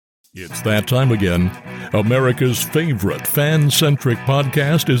It's that time again. America's favorite fan-centric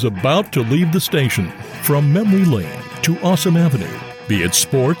podcast is about to leave the station. From memory lane to awesome avenue, be it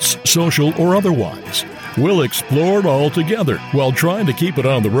sports, social, or otherwise, we'll explore it all together while trying to keep it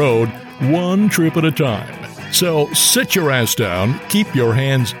on the road one trip at a time. So sit your ass down, keep your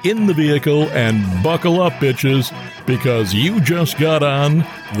hands in the vehicle, and buckle up, bitches, because you just got on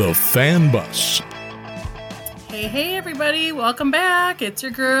the Fan Bus. Hey, everybody. Welcome back. It's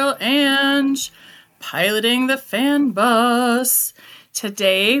your girl, Ange, piloting the Fan Bus.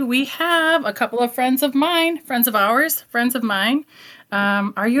 Today, we have a couple of friends of mine. Are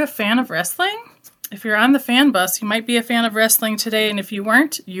you a fan of wrestling? If you're on the Fan Bus, you might be a fan of wrestling today, and if you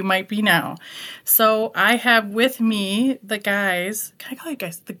weren't, you might be now. So I have with me the guys. Can I call you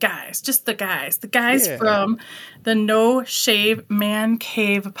guys the guys? Just the guys. The guys from the No Shave Man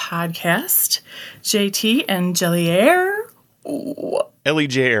Cave podcast. JT and Elli Jare. Elli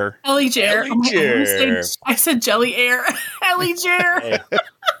Jare. Elli Jare. Elli Jare. I said Jelly Air. Elli Jare. Hey,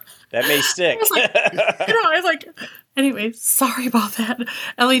 that may stick. I was like, anyway, sorry about that.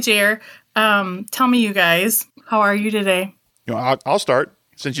 Elli Jare. Tell me, you guys, how are you today? You know, I'll start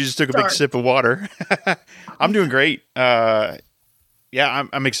since you just took a big sip of water. I'm doing great. I'm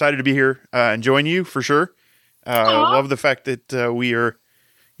excited to be here and join you for sure. Love the fact that we are,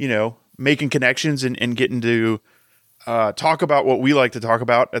 making connections and getting to talk about what we like to talk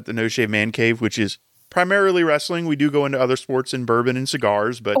about at the No Shave Man Cave, which is primarily wrestling. We do go into other sports and bourbon and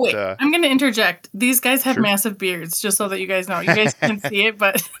cigars, but I'm going to interject. These guys have Sure. massive beards, just so that you guys know. You guys can't see it,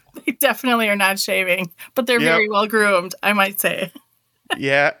 but they definitely are not shaving. But they're very well groomed, I might say.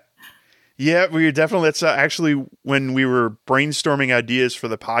 Yeah, we definitely. That's actually when we were brainstorming ideas for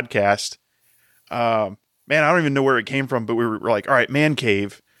the podcast. Man, I don't even know where it came from, but we were like, all right, man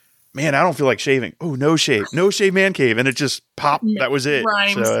cave. Man, I don't feel like shaving. Oh, no shave man cave. And it just popped. That was it.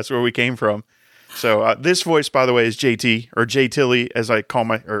 Rhymes. So that's where we came from. So this voice, by the way, is JT or J Tilly, as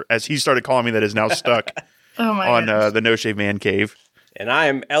he started calling me. That is now stuck on the No Shave Man Cave. And I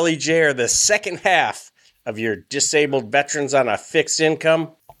am Elli Jare, the second half of your disabled veterans on a fixed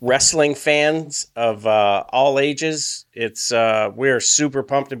income wrestling fans of all ages. We're super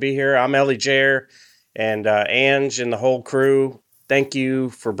pumped to be here. I'm Elli Jare, and Ange and the whole crew. Thank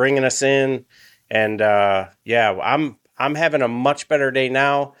you for bringing us in. And I'm having a much better day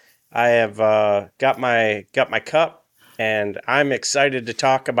now. I have got my cup, and I'm excited to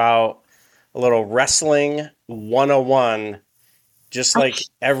talk about a little wrestling 101. Just like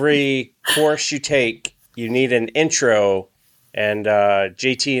every course you take, you need an intro, and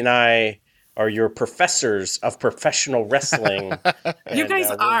JT and I are your professors of professional wrestling. You guys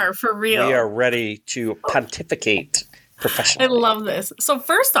are, for real. We are ready to pontificate professionally. I love this. So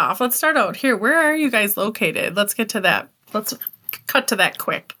first off, let's start out here. Where are you guys located? Let's get to that. Let's cut to that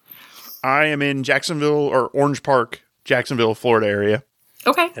quick. I am in Jacksonville or Orange Park, Jacksonville, Florida area.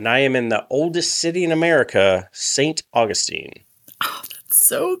 Okay. And I am in the oldest city in America, St. Augustine. Oh, that's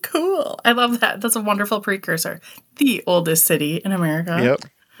so cool. I love that. That's a wonderful precursor. The oldest city in America. Yep.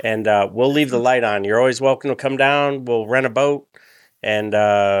 And we'll leave the light on. You're always welcome to come down. We'll rent a boat. And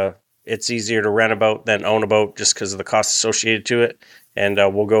it's easier to rent a boat than own a boat just because of the cost associated to it. And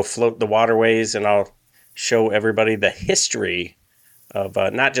we'll go float the waterways, and I'll show everybody the history of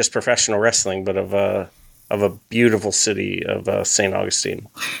not just professional wrestling, but of a beautiful city of St. Augustine.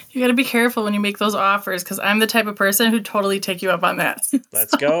 You got to be careful when you make those offers, because I'm the type of person who'd totally take you up on that.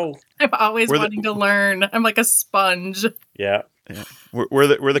 Let's go. I'm always wanting to learn. I'm like a sponge. Yeah. We're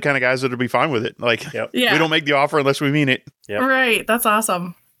the kind of guys that'll be fine with it. Like, we don't make the offer unless we mean it. Yep. Right. That's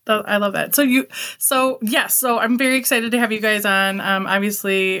awesome. I love that. So I'm very excited to have you guys on.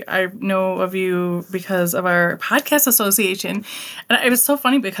 Obviously, I know of you because of our podcast association. And it was so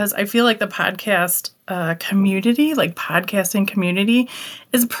funny because I feel like the podcast community, like podcasting community,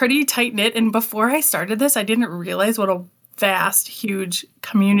 is pretty tight-knit. And before I started this, I didn't realize what a vast, huge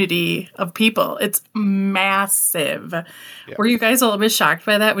community of people. It's massive. Yeah. Were you guys a little bit shocked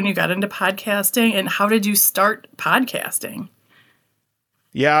by that when you got into podcasting? And how did you start podcasting?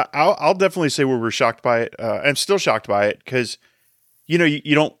 Yeah, I'll definitely say we were shocked by it. I'm still shocked by it because,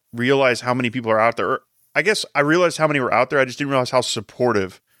 you don't realize how many people are out there. I guess I realized how many were out there. I just didn't realize how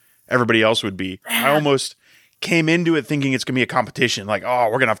supportive everybody else would be. I almost came into it thinking it's going to be a competition. Like, oh,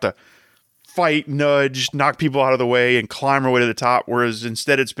 we're going to have to fight, nudge, knock people out of the way and climb our way to the top. Whereas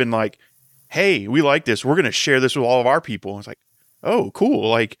instead it's been like, hey, we like this. We're going to share this with all of our people. And it's like, oh, cool.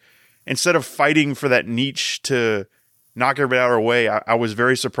 Like, instead of fighting for that niche to knock everybody out of our way, I was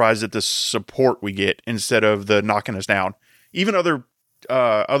very surprised at the support we get instead of the knocking us down. Even other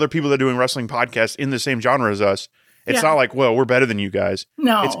people that are doing wrestling podcasts in the same genre as us It's not like, well, we're better than you guys.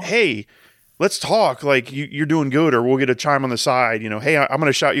 No. It's, hey, let's talk. Like, you're doing good, or we'll get a chime on the side. Hey, I'm going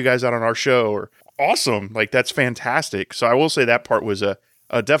to shout you guys out on our show. Or awesome. Like, that's fantastic. So I will say that part was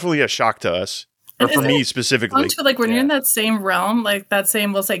definitely a shock to us. Or for me specifically. Too, like when you're in that same realm, like that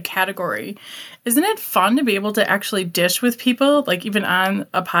same, we'll say, category, isn't it fun to be able to actually dish with people, like even on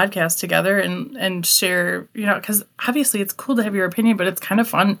a podcast together and share, because obviously it's cool to have your opinion, but it's kind of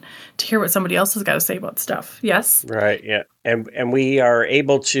fun to hear what somebody else has got to say about stuff. Yes? Right, yeah. And we are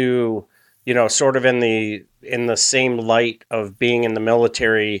able to, sort of in the same light of being in the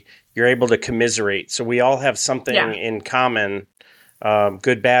military, you're able to commiserate. So we all have something in common,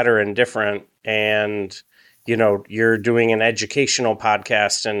 good, bad, or indifferent. And, you're doing an educational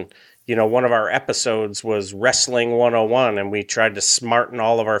podcast, and, one of our episodes was Wrestling 101, and we tried to smarten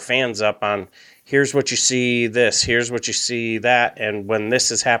all of our fans up on here's what you see this, here's what you see that, and when this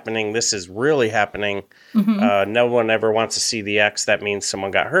is happening, this is really happening. Mm-hmm. No one ever wants to see the X. That means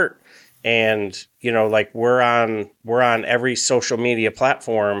someone got hurt. And, like we're on every social media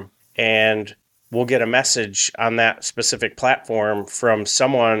platform, and we'll get a message on that specific platform from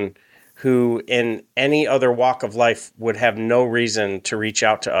someone who in any other walk of life would have no reason to reach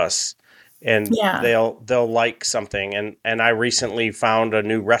out to us, and they'll like something. And I recently found a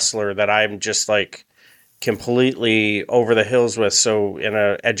new wrestler that I'm just like completely over the hills with. So in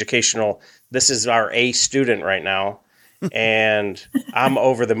a educational, this is our A student right now. And I'm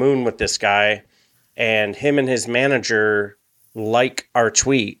over the moon with this guy, and him and his manager like our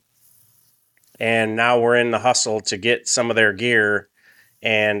tweet. And now we're in the hustle to get some of their gear,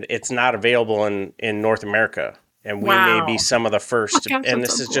 and it's not available in North America. And we may be some of the first. Gosh, and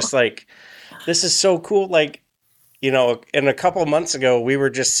this so is cool. just like, this is so cool. Like, and a couple of months ago, we were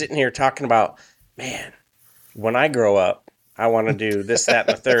just sitting here talking about, man, when I grow up, I want to do this, that,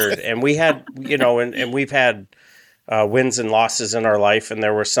 and the third. And we had, and we've had wins and losses in our life. And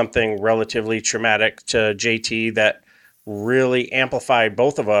there was something relatively traumatic to JT that really amplified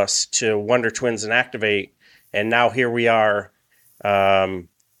both of us to Wonder Twins and Activate. And now here we are.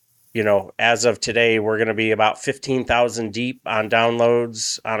 As of today, we're going to be about 15,000 deep on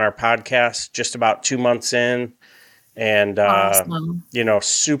downloads on our podcast, just about 2 months in. And, awesome.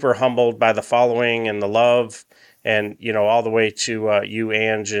 Super humbled by the following and the love, and, all the way to you,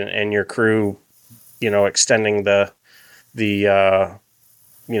 Ange, and your crew, extending the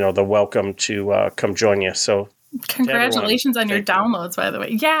welcome to come join you. So congratulations on your downloads, by the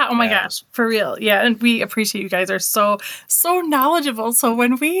way. Yeah. Oh my gosh. For real. Yeah. And we appreciate you guys are so knowledgeable. So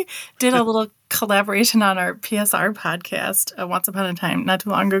when we did a little collaboration on our PSR podcast once upon a time, not too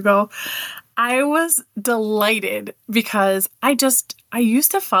long ago, I was delighted because I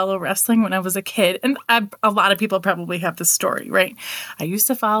used to follow wrestling when I was a kid. And a lot of people probably have this story, right? I used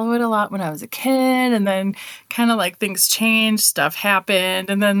to follow it a lot when I was a kid, and then kind of like things changed, stuff happened.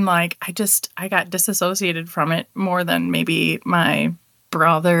 And then like, I got disassociated from it more than maybe my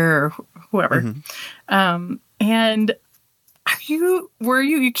brother or whoever. Mm-hmm. And you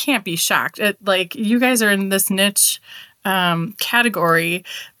can't be shocked at, like, you guys are in this niche category,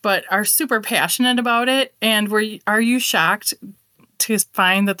 but are super passionate about it. And are you shocked to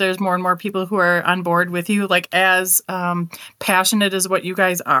find that there's more and more people who are on board with you, like as passionate as what you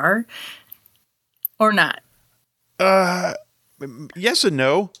guys are, or not? Yes and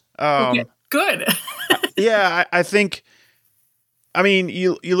no. Okay, good. Yeah, I think. I mean,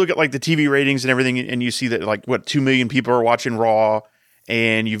 you look at like the TV ratings and everything, and you see that like 2 million people are watching Raw,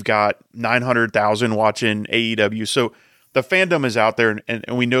 and you've got 900,000 watching AEW. So the fandom is out there, and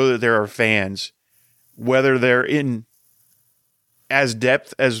we know that there are fans, whether they're in as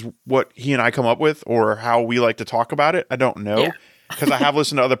depth as what he and I come up with or how we like to talk about it. I don't know, because I have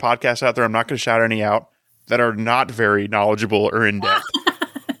listened to other podcasts out there. I'm not going to shout any out that are not very knowledgeable or in depth,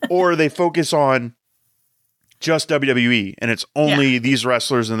 or they focus on just WWE and it's only these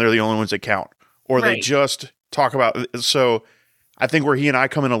wrestlers and they're the only ones that count, or they just talk about. So I think where he and I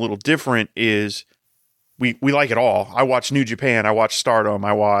come in a little different is we like it all. I watch New Japan. I watch Stardom.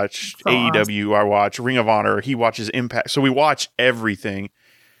 I watch AEW. I watch Ring of Honor. He watches Impact. So we watch everything.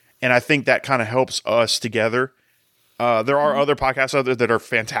 And I think that kind of helps us together. There are other podcasts out there that are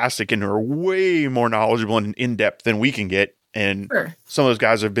fantastic and are way more knowledgeable and in-depth than we can get. And some of those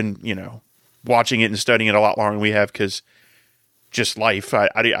guys have been, watching it and studying it a lot longer than we have, because just life. I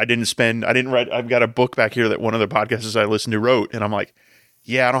didn't write. I've got a book back here that one of the podcasters I listened to wrote, and I'm like,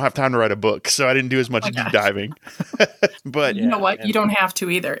 yeah, I don't have time to write a book, so I didn't do as much deep diving. But you know what? You don't have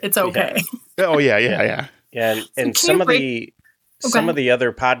to either. It's okay. Yeah. Oh yeah. And some of the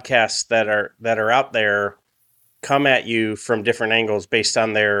other podcasts that are out there come at you from different angles based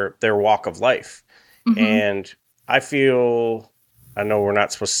on their walk of life. Mm-hmm. And I know we're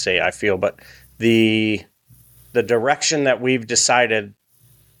not supposed to say I feel, but the direction that we've decided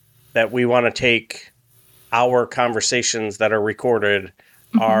that we want to take our conversations that are recorded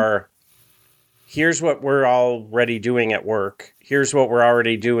are, here's what we're already doing at work. Here's what we're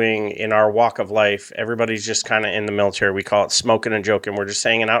already doing in our walk of life. Everybody's just kind of in the military. We call it smoking and joking. We're just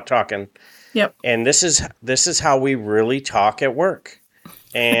hanging out talking. Yep. And this is how we really talk at work.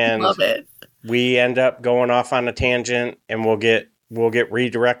 And Love it. we end up going off on a tangent, and we'll get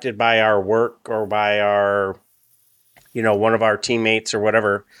redirected by our work or by our, one of our teammates or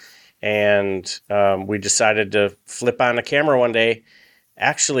whatever. And we decided to flip on the camera one day.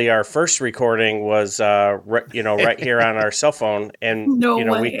 Actually, our first recording was, right here on our cell phone. And, No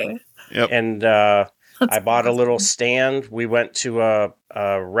way. I bought a little stand. We went to a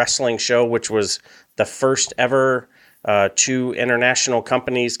wrestling show, which was the first ever 2 international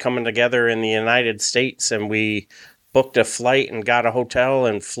companies coming together in the United States. And we booked a flight and got a hotel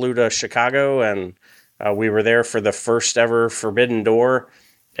and flew to Chicago. And we were there for the first ever Forbidden Door.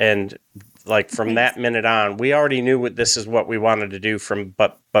 And from that minute on, we already knew this is what we wanted to do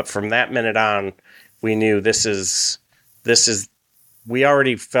but from that minute on, we knew this is, we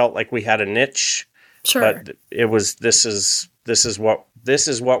already felt like we had a niche. Sure. But it was, this is what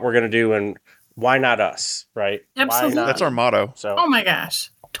we're going to do. And why not us? Right. Absolutely. Why not? That's our motto. So, Oh my gosh.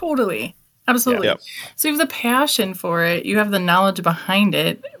 Totally. Absolutely. Yep. So you have the passion for it. You have the knowledge behind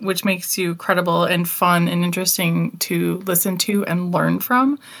it, which makes you credible and fun and interesting to listen to and learn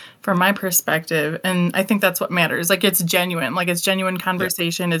from my perspective. And I think that's what matters. It's genuine. It's genuine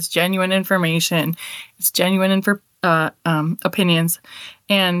conversation. It's genuine information. It's genuine opinions.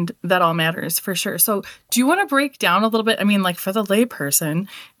 And that all matters for sure. So do you want to break down a little bit? I mean, for the layperson,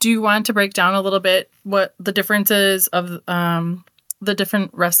 do you want to break down a little bit what the differences of the different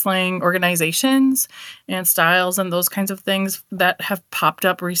wrestling organizations and styles and those kinds of things that have popped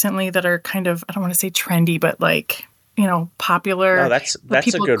up recently that are kind of, I don't want to say trendy, but popular? No,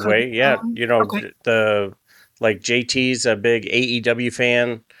 that's a good way. Yeah. Okay. JT's a big AEW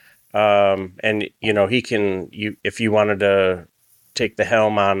fan. And he can, if you wanted to take the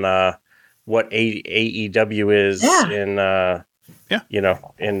helm on, what AEW is in, and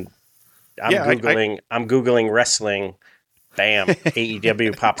I'm Googling wrestling. Bam,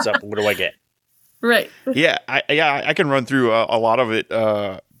 AEW pops up. What do I get? Right. Yeah, I can run through a lot of it.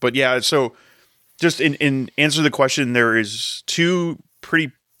 But yeah, so just in answer to the question, there is 2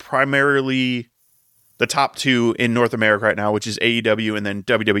 pretty primarily the top 2 in North America right now, which is AEW and then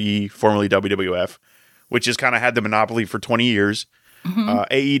WWE, formerly WWF, which has kind of had the monopoly for 20 years.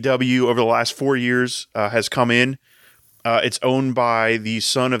 AEW over the last 4 years has come in. It's owned by the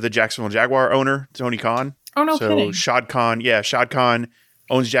son of the Jacksonville Jaguar owner, Tony Khan. Oh, no kidding. Shad Khan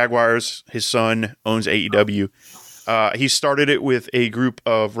owns Jaguars. His son owns AEW. He started it with a group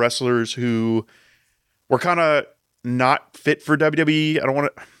of wrestlers who were kind of not fit for WWE.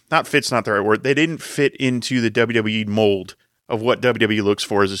 Not fit's not the right word. They didn't fit into the WWE mold of what WWE looks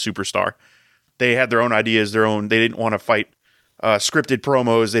for as a superstar. They had their own ideas, they didn't want to fight scripted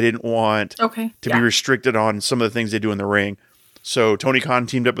promos. They didn't want to be restricted on some of the things they do in the ring. So Tony Khan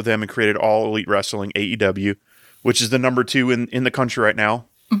teamed up with them and created All Elite Wrestling, AEW, which is the number 2 in the country right now.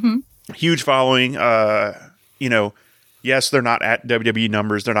 Huge following. Yes, they're not at WWE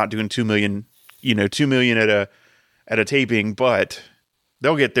numbers. They're not doing 2 million at a taping, but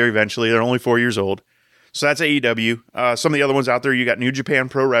they'll get there eventually. They're only 4 years old. So that's AEW. Some of the other ones out there, you got New Japan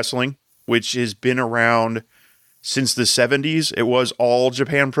Pro Wrestling, which has been around since the 70s. It was All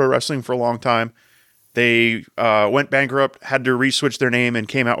Japan Pro Wrestling for a long time. They went bankrupt, had to re-switch their name, and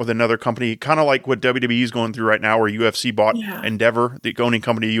came out with another company, kind of like what WWE is going through right now, where UFC bought Endeavor, the owning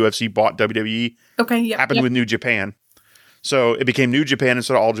company of UFC bought WWE. Happened with New Japan. So it became New Japan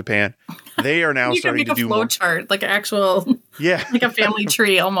instead of All Japan. They are now starting to do more. You can make a flow chart, like an actual, like a family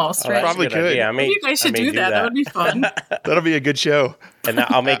tree almost, right? Probably could. You guys should do that. That would be fun. That'll be a good show. And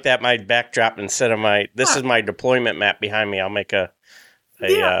I'll make that my backdrop instead of this is my deployment map behind me. I'll make make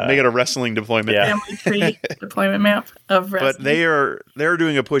it a wrestling deployment. Family tree deployment map of wrestling. But they're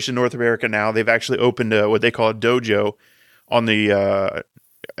doing a push in North America now. They've actually opened what they call a dojo on the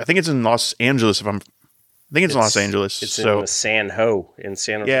I think it's in Los Angeles. I think it's in Los Angeles. It's in San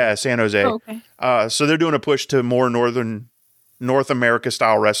Jose. Yeah, San Jose. Oh, okay. So they're doing a push to more North America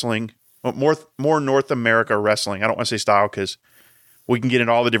style wrestling, more North America wrestling. I don't want to say style because we can get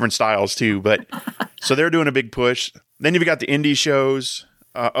into all the different styles too. But so they're doing a big push. Then you've got the indie shows.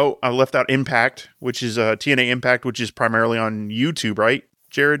 I left out Impact, which is TNA Impact, which is primarily on YouTube, right,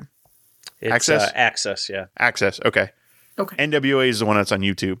 Jared? It's Access, yeah. Access, okay. Okay. NWA is the one that's on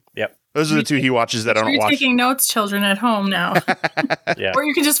YouTube. Yep. Those are the two he watches that I don't You're watch. taking notes, children at home now. Yeah. Or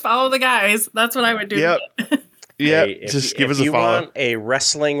you can just follow the guys. That's what I would do. Yep. Yeah, Hey, just give us if a you follow. want a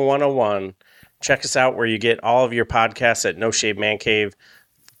Wrestling 101, check us out where you get all of your podcasts at No Shave Man Cave.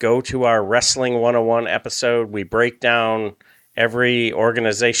 Go to our Wrestling 101 episode. We break down every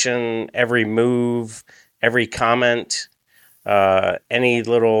organization, every move, every comment, any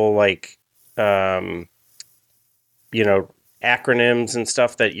little acronyms and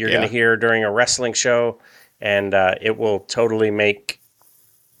stuff that you're going to hear during a wrestling show. And it will totally make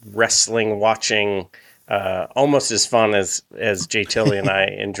wrestling watching almost as fun as Jay Tilly and I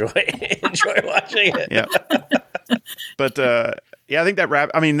enjoy watching it. Yeah. But I think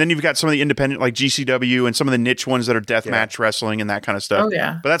that then you've got some of the independent like GCW and some of the niche ones that are deathmatch wrestling and that kind of stuff. Oh,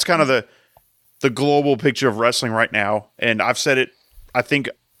 yeah. But that's kind of the global picture of wrestling right now. And I've said it, I think,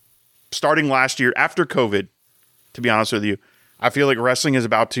 starting last year after COVID, to be honest with you, I feel like wrestling is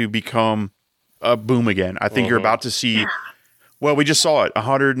about to become a boom again. I think you're about to see, well, we just saw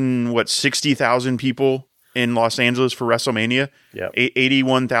it, 60,000 people in Los Angeles for WrestleMania. Yep.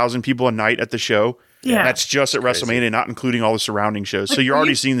 81,000 people a night at the show. Yeah. That's just at WrestleMania, not including all the surrounding shows. So you're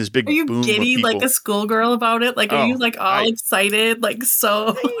already seeing this big boom. Are you giddy of people. like a schoolgirl about it? Like, are you like all excited? Like,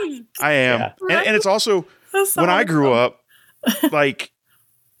 so. I am. Yeah. And it's also, when I grew up, like,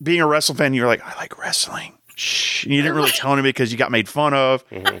 being a wrestling fan, you're like, I like wrestling. Shh. And you didn't really tell anybody because you got made fun of.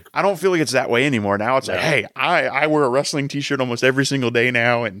 Mm-hmm. I don't feel like it's that way anymore. Now it's like, hey, I wear a wrestling t-shirt almost every single day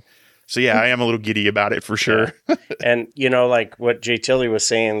now. And so, yeah, I am a little giddy about it for sure. Yeah. And, like what Jay Tilly was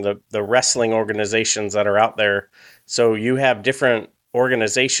saying, the wrestling organizations that are out there. So you have different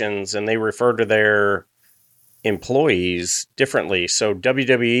organizations and they refer to their employees differently. So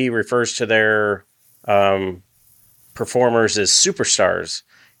WWE refers to their performers as superstars.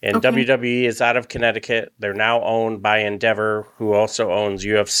 And WWE is out of Connecticut. They're now owned by Endeavor, who also owns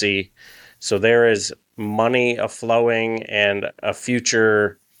UFC. So there is money a-flowing and a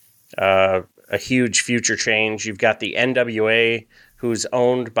future, a huge future change. You've got the NWA, who's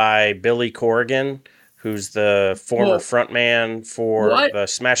owned by Billy Corrigan, who's the former frontman for the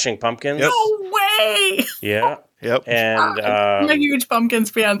Smashing Pumpkins. Yep. No way! Yeah. Yep. And I'm a huge Pumpkins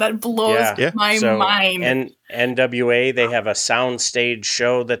fan. That blows my mind. And NWA, they have a soundstage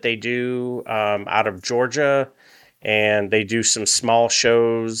show that they do out of Georgia, and they do some small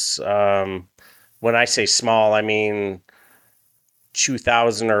shows. When I say small, I mean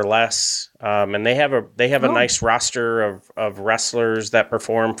 2,000 or less. And they have a nice roster of wrestlers that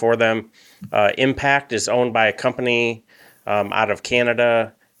perform for them. Impact is owned by a company out of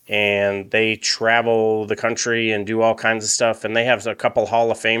Canada. And they travel the country and do all kinds of stuff. And they have a couple Hall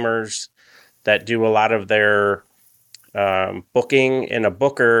of Famers that do a lot of their booking. And a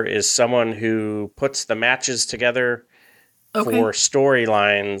booker is someone who puts the matches together for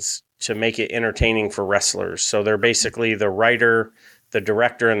storylines to make it entertaining for wrestlers. So they're basically the writer, the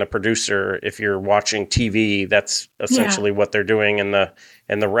director, and the producer. If you're watching TV, that's essentially what they're doing. And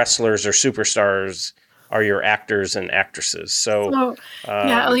the wrestlers or superstars are your actors and actresses. So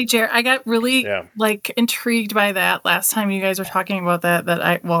Elli Jare, I got really intrigued by that last time you guys were talking about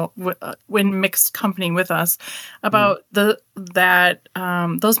that when mixed company with us about those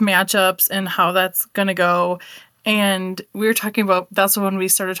matchups and how that's going to go. And we were talking about, that's when we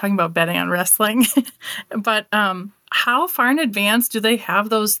started talking about betting on wrestling. But how far in advance do they have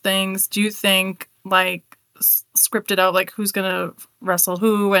those things? Do you think scripted out, like who's going to wrestle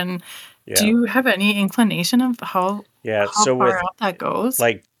who? And do you have any inclination of how far out that goes?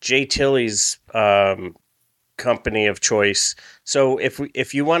 Like Jay Tilly's company of choice. So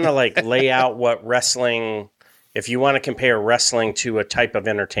if you want to lay out what wrestling, if you want to compare wrestling to a type of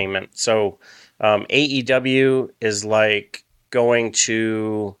entertainment. So AEW is like going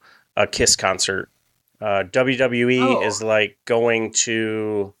to a Kiss concert. WWE is like going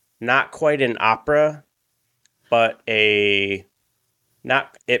to not quite an opera, but a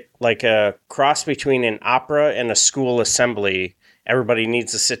cross between an opera and a school assembly. Everybody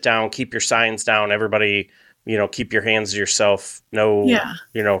needs to sit down, keep your signs down. Everybody, keep your hands to yourself. No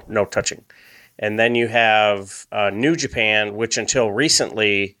touching. And then you have New Japan, which until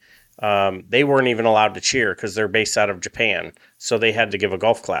recently, they weren't even allowed to cheer because they're based out of Japan. So they had to give a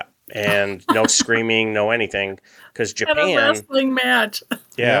golf clap and no screaming, no anything. Because Japan, a wrestling match.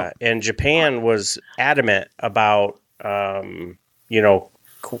 Yeah. And Japan was adamant about,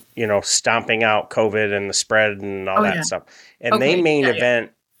 stomping out COVID and the spread and all that stuff. And they main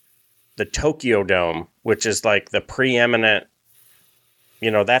event the Tokyo Dome, which is like the preeminent,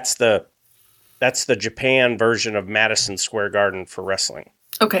 that's the Japan version of Madison Square Garden for wrestling.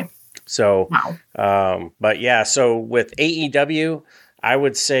 Okay. So, so with AEW, I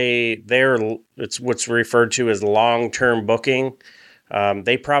would say it's what's referred to as long-term booking.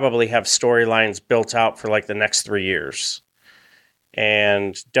 They probably have storylines built out for like the next 3 years.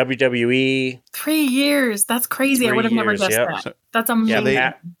 And WWE 3 years. That's crazy. I would have never guessed that. That's amazing.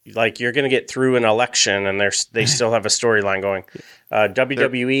 Yeah, like you're going to get through an election and they still have a storyline going.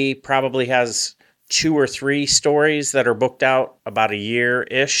 WWE probably has 2 or 3 stories that are booked out about a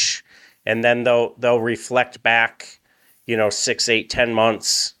year-ish. And then they'll reflect back, 6, 8, 10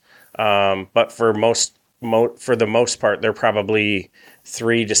 months. But for the most part, they're probably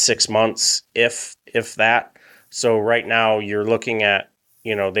 3 to 6 months, if that. So right now you're looking at,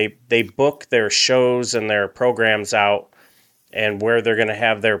 they book their shows and their programs out and where they're going to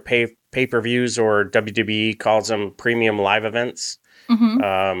have their pay-per-views, or WWE calls them premium live events.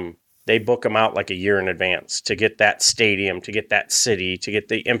 Mm-hmm. They book them out like a year in advance to get that stadium, to get that city, to get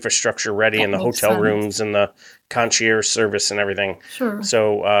the infrastructure ready and the hotel rooms and the concierge service and everything. Sure.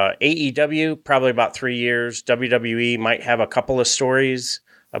 So AEW, probably about 3 years. WWE might have a couple of stories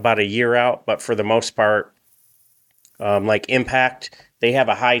about a year out, but for the most part, like Impact, they have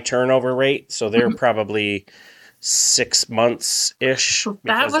a high turnover rate, so they're probably 6 months-ish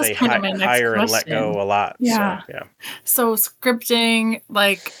because they hire and let go a lot. Yeah. So scripting,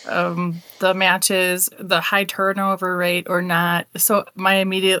 like the matches, the high turnover rate or not. So my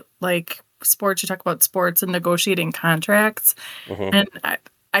immediate, sports, you talk about sports and negotiating contracts. Mm-hmm. And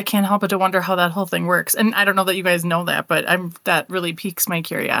I can't help but to wonder how that whole thing works. And I don't know that you guys know that, but that really piques my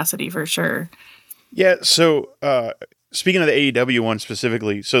curiosity for sure. Yeah, so speaking of the AEW one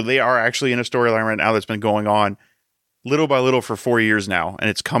specifically, so they are actually in a storyline right now that's been going on little by little for 4 years now, and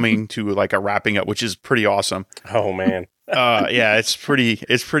it's coming to like a wrapping up, which is pretty awesome. Oh man. Yeah, it's pretty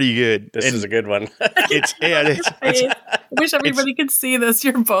good. This is a good one. I wish everybody could see this.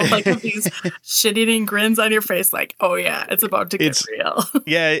 You're both like with these shit-eating grins on your face, like, oh yeah, it's about to get real.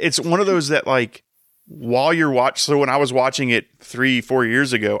 Yeah, it's one of those that while you're so when I was watching it 3-4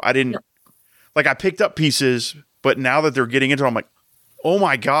 years ago, I didn't I picked up pieces, but now that they're getting into it, I'm like, oh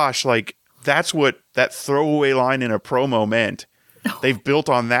my gosh, that's what that throwaway line in a promo meant. They've built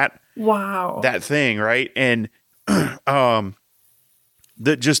on that. Wow. That thing, right? And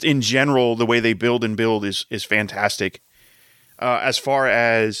just in general, the way they build is fantastic. As far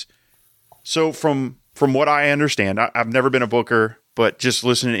as from what I understand, I've never been a booker, but just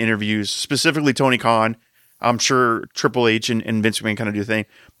listening to interviews, specifically Tony Khan, I'm sure Triple H and Vince McMahon kind of do the thing,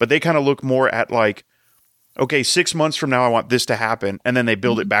 but they kind of look more at okay, 6 months from now, I want this to happen. And then they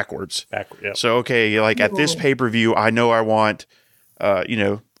build it backwards. Yep. So, okay, at this pay-per-view, I know I want,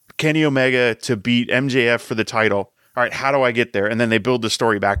 Kenny Omega to beat MJF for the title. All right, how do I get there? And then they build the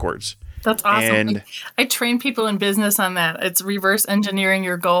story backwards. That's awesome. And I train people in business on that. It's reverse engineering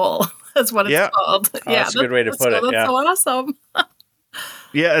your goal. That's what it's called. That's a good way to put it. That's so awesome.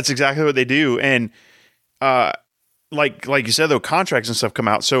 Yeah, that's exactly what they do. And like you said, though, contracts and stuff come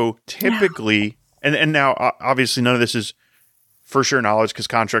out. So typically... And now, obviously, none of this is for sure knowledge because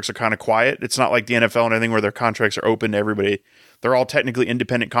contracts are kind of quiet. It's not like the NFL and anything where their contracts are open to everybody. They're all technically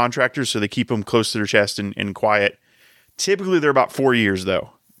independent contractors, so they keep them close to their chest and quiet. Typically, they're about 4 years,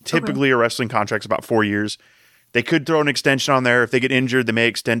 though. Typically, a wrestling contract's about 4 years. They could throw an extension on there. If they get injured, they may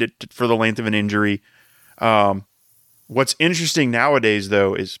extend it for the length of an injury. What's interesting nowadays,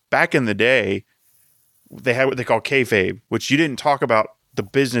 though, is back in the day, they had what they call kayfabe, which you didn't talk about the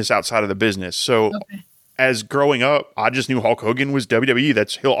business outside of the business. So as growing up, I just knew Hulk Hogan was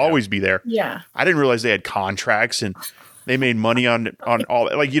WWE. He'll always be there. Yeah. I didn't realize they had contracts and they made money on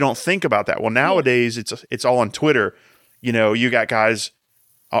all you don't think about that. Well, nowadays it's all on Twitter. You got guys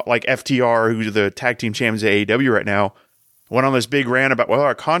like FTR, who's the tag team champions at AEW right now, went on this big rant about,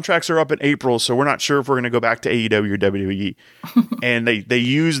 our contracts are up in April, so we're not sure if we're going to go back to AEW or WWE. And they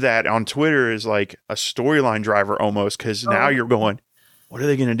use that on Twitter as like a storyline driver almost, because now you're going, what are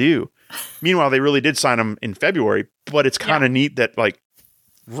they going to do? Meanwhile, they really did sign them in February, but it's kind of neat that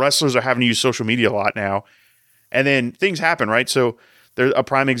wrestlers are having to use social media a lot now. And then things happen, right? So a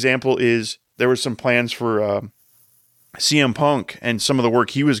prime example is there were some plans for CM Punk and some of the work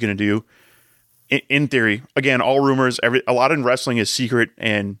he was going to do. In theory, again, all rumors, a lot in wrestling is secret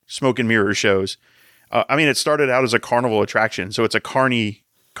and smoke and mirror shows. It started out as a carnival attraction, so it's a carny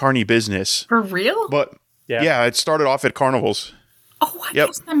business. For real? But yeah, it started off at carnivals. Oh, I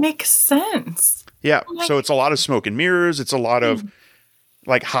guess that makes sense. Yeah, so it's a lot of smoke and mirrors. It's a lot of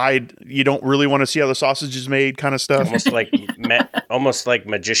hide. You don't really want to see how the sausage is made, kind of stuff. Almost like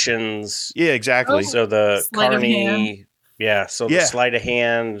magicians. Yeah, exactly. So the carny, the sleight of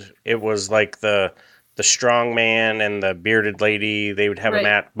hand. It was like the strong man and the bearded lady. They would have a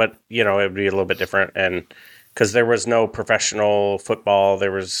mat, but it would be a little bit different. And because there was no professional football.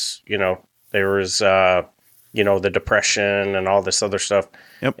 There was, the Depression and all this other stuff.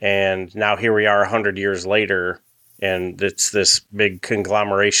 Yep. And now here we are 100 years later, and it's this big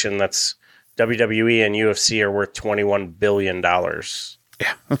conglomeration that's WWE and UFC are worth $21 billion.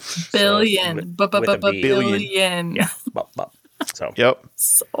 Yeah. Billion. Billion. Yeah. So. Yep.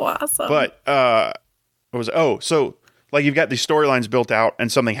 So awesome. But so like you've got these storylines built out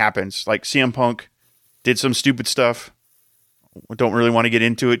and something happens. Like CM Punk did some stupid stuff. Don't really want to get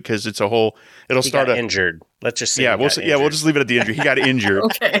into it because it's it'll start injured. Let's just say we'll just leave it at the injury. He got injured.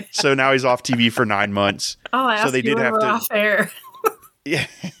 Okay. So now he's off TV for 9 months. I'll ask so they did have to off air. Yeah.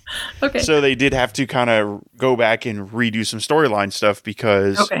 Okay. So they did have to kind of go back and redo some storyline stuff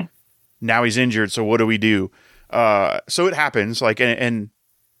because now he's injured. So what do we do? So it happens like in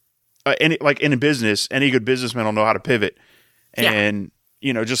a business, any good businessman will know how to pivot. And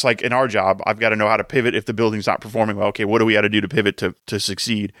just like in our job, I've got to know how to pivot if the building's not performing well. Okay, what do we got to do to pivot to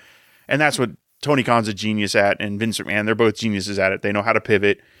succeed? And that's what Tony Khan's a genius at, and Vince McMahon, they're both geniuses at it. They know how to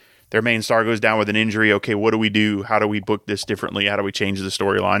pivot. Their main star goes down with an injury. Okay, what do we do? How do we book this differently? How do we change the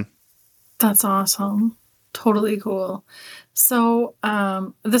storyline? That's awesome. Totally cool. So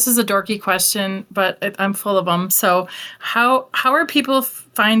this is a dorky question, but I'm full of them. So how are people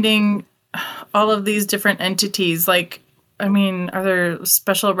finding all of these different entities? Like, I mean, are there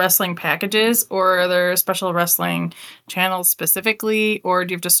special wrestling packages, or are there special wrestling channels specifically, or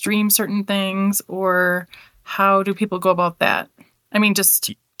do you have to stream certain things, or how do people go about that? I mean, just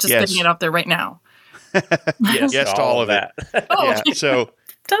getting it out there right now. yes to all of that. Oh, yeah.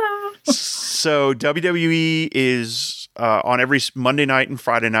 So WWE is on every Monday night and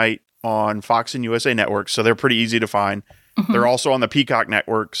Friday night on Fox and USA Network, so they're pretty easy to find. Mm-hmm. They're also on the Peacock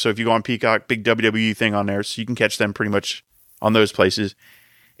Network, so if you go on Peacock, big WWE thing on there, so you can catch them pretty much on those places.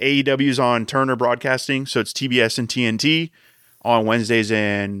 AEW's on Turner Broadcasting, so it's TBS and TNT on Wednesdays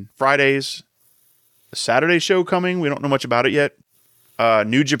and Fridays. A Saturday show coming, we don't know much about it yet.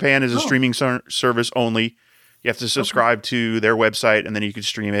 New Japan is a streaming service only. You have to subscribe to their website, and then you can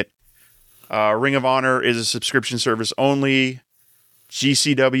stream it. Ring of Honor is a subscription service only.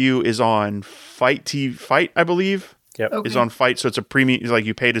 GCW is on Fight, I believe. Yep. Is on Fight, so it's a premium. It's like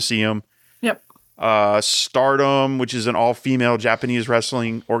you pay to see them. Yep. Stardom, which is an all-female Japanese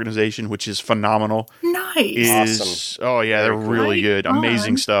wrestling organization, which is phenomenal. Nice. Awesome. Oh yeah, they're really good.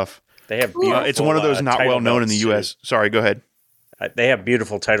 Amazing stuff. They have beautiful, it's one of those not well known in the U.S. Sorry, go ahead. They have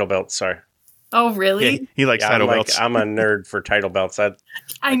beautiful title belts. Sorry. Oh, really? Yeah, he likes title belts. I'm a nerd for title belts.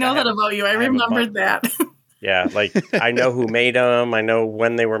 I know that about you. I remembered that. Yeah, like I know who made them. I know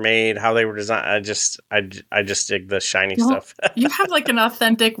when they were made, how they were designed. I just dig the shiny stuff. You have like an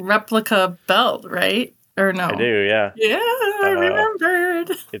authentic replica belt, right? Or no? I do, yeah. Yeah, I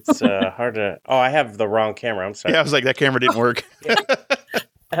remembered. It's hard to. Oh, I have the wrong camera. I'm sorry. Yeah, I was like, that camera didn't work.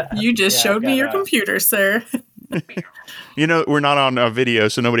 You just showed me your computer, sir. We're not on a video,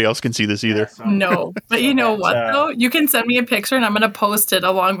 so nobody else can see this either. No, but you know what, though? You can send me a picture, and I'm going to post it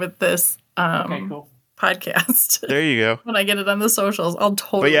along with this podcast. There you go. When I get it on the socials, I'll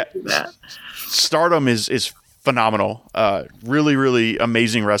totally do that. Stardom is phenomenal. Really, really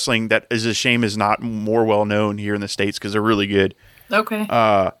amazing wrestling. That is a shame is not more well known here in the States because they're really good. Okay.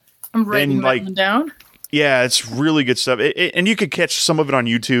 I'm writing that one down. Yeah, it's really good stuff. And you could catch some of it on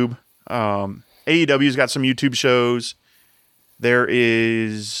YouTube. AEW's got some YouTube shows. There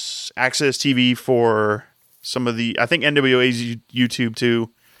is Access TV for some of the, I think NWA's YouTube too.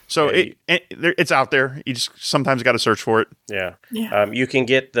 So it's out there. You just sometimes got to search for it. Yeah. You can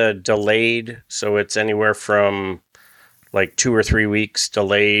get the delayed. So it's anywhere from like 2 or 3 weeks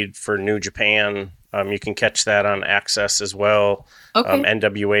delayed for New Japan. You can catch that on Access as well. Okay.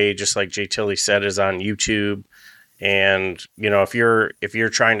 NWA, just like Jay Tilley said, is on YouTube. And if you're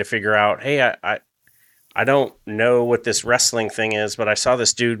trying to figure out, hey, I don't know what this wrestling thing is, but I saw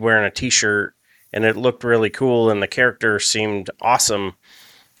this dude wearing a T-shirt and it looked really cool and the character seemed awesome.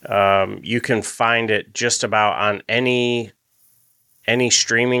 You can find it just about on any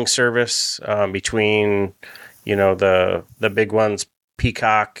streaming service between the big ones,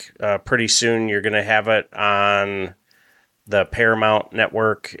 Peacock. Pretty soon you're going to have it on the Paramount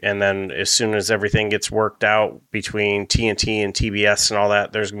network, and then as soon as everything gets worked out between TNT and TBS and all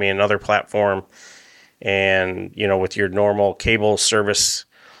that, there's going to be another platform. And with your normal cable service,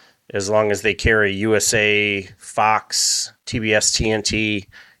 as long as they carry USA, Fox, TBS, TNT,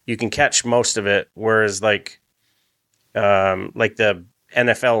 you can catch most of it. Whereas like the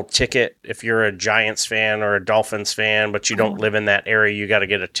NFL ticket, if you're a Giants fan or a Dolphins fan, but you don't live in that area, you got to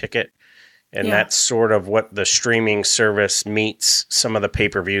get a ticket. And that's sort of what the streaming service meets some of the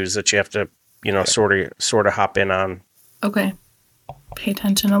pay-per-views that you have to sort of hop in on. Okay. Pay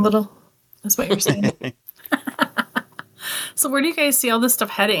attention a little. That's what you're saying. So where do you guys see all this stuff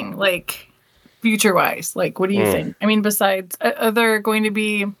heading? Like, future-wise? Like, what do you think? I mean, besides, are there going to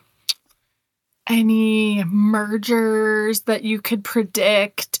be any mergers that you could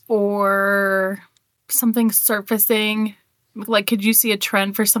predict or something surfacing? Like, could you see a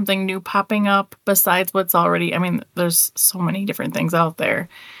trend for something new popping up besides what's already... I mean, there's so many different things out there.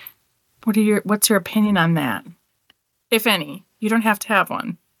 What's your opinion on that? If any. You don't have to have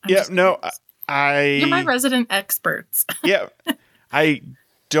one. You're my resident experts. Yeah. I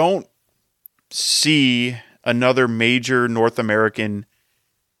don't see another major North American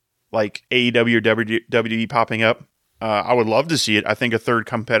like AEW or WWE popping up. I would love to see it. I think a third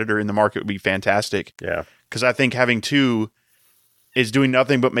competitor in the market would be fantastic. Yeah. Because I think having two is doing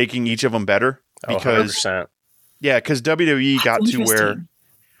nothing but making each of them better. Because 100%. Yeah, because WWE got to where...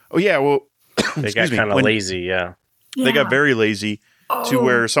 Oh, yeah, well... They got kind of lazy, yeah. They got very lazy to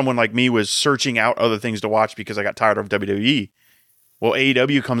where someone like me was searching out other things to watch because I got tired of WWE. Well,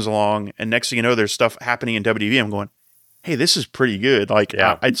 AEW comes along, and next thing you know, there's stuff happening in WWE. I'm going, hey, this is pretty good. Like,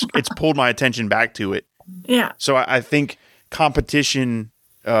 it's pulled my attention back to it. Yeah. So I think competition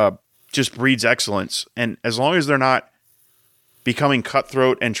just breeds excellence. And as long as they're not becoming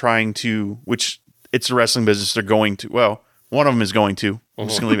cutthroat and trying to, which it's the wrestling business, they're going to, well, one of them is going to. I'm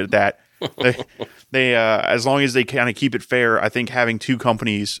just going to leave it at that. They as long as they kind of keep it fair, I think having two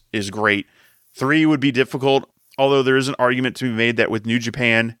companies is great. Three would be difficult, although there is an argument to be made that with New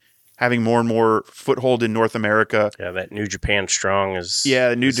Japan having more and more foothold in North America. Yeah, that New Japan Strong is...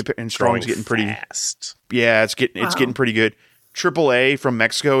 Yeah, New Japan Strong is getting pretty... fast. Yeah, it's getting pretty good. AAA from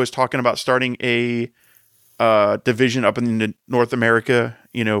Mexico is talking about starting a division up in North America,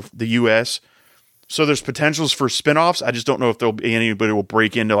 the U.S., so there's potentials for spinoffs. I just don't know if there'll be anybody will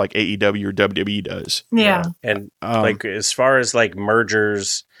break into like AEW or WWE does. Yeah. And like as far as like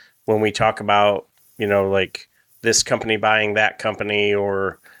mergers, when we talk about, like this company buying that company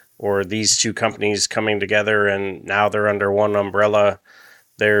or these two companies coming together and now they're under one umbrella,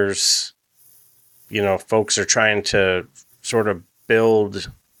 there's, folks are trying to sort of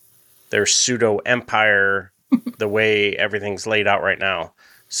build their pseudo empire the way everything's laid out right now.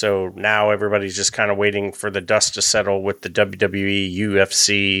 So now everybody's just kind of waiting for the dust to settle with the WWE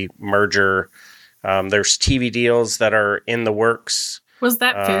UFC merger. There's TV deals that are in the works. Was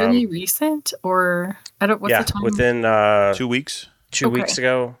that fairly recent, or what's the time? Within 2 weeks. 2 weeks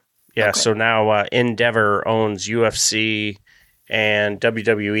ago. Yeah. Okay. So now Endeavor owns UFC and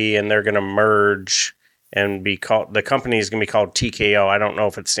WWE, and they're going to merge and be called. The company is going to be called TKO. I don't know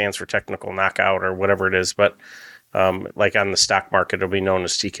if it stands for Technical Knockout or whatever it is, but. Like on the stock market, it'll be known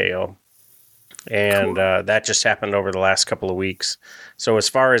as TKO. And that just happened over the last couple of weeks. So as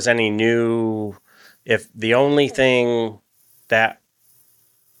far as any new, if the only thing that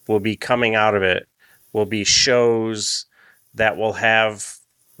will be coming out of it will be shows that will have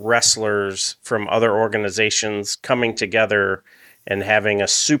wrestlers from other organizations coming together and having a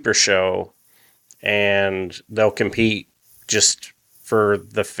super show, and they'll compete just for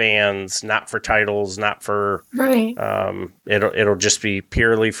the fans, not for titles, not for right. It'll just be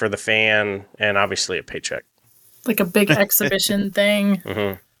purely for the fan and obviously a paycheck, like a big exhibition thing.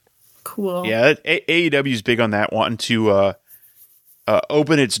 Mm-hmm. Cool. Yeah, AEW is big on that, wanting to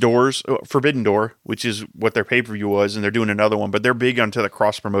open its doors, Forbidden Door, which is what their pay-per-view was, and they're doing another one. But they're big onto the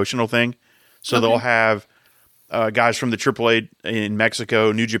cross-promotional thing, so they'll have guys from the AAA in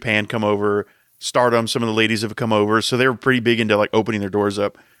Mexico, New Japan come over. Stardom, some of the ladies have come over, so they're pretty big into like opening their doors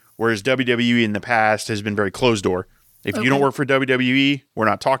up. Whereas WWE in the past has been very closed door. If you don't work for WWE, we're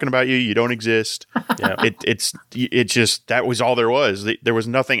not talking about you. You don't exist. Yeah. It's just that was all there was. There was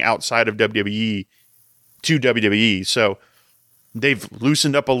nothing outside of WWE to WWE. So they've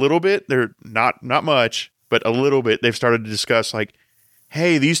loosened up a little bit. They're not much, but a little bit. They've started to discuss like,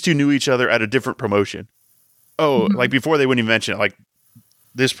 hey, these two knew each other at a different promotion. Oh, like before they wouldn't even mention it. Like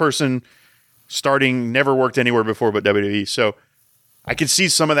this person. Starting never worked anywhere before but WWE. So I could see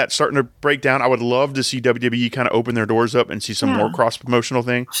some of that starting to break down. I would love to see WWE kind of open their doors up and see some more cross-promotional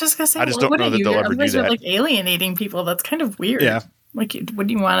thing. I was just going to say, I just don't know that they'll ever do that. You're like alienating people. That's kind of weird. Yeah. Like, what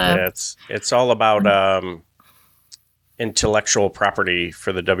do you want to... Yeah, it's all about intellectual property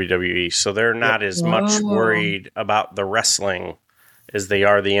for the WWE. So they're not as much worried about the wrestling as they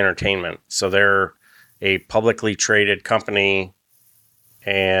are the entertainment. So they're a publicly traded company,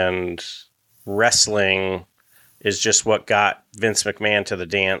 and wrestling is just what got Vince McMahon to the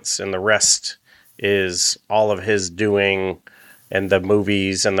dance, and the rest is all of his doing and the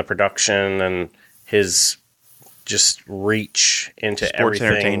movies and the production and his just reach into sports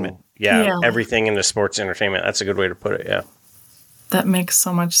everything. Entertainment. everything into sports entertainment. That's a good way to put it. Yeah. That makes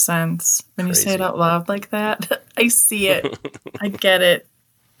so much sense. When you say it out loud like that, I see it. I get it.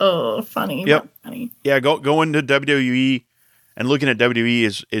 Oh, funny. Yep. Funny. Yeah, going to WWE and looking at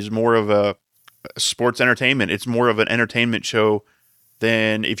WWE is more of a sports entertainment. It's more of an entertainment show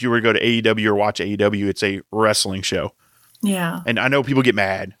than if you were to go to AEW or watch AEW. It's a wrestling show. Yeah. And I know people get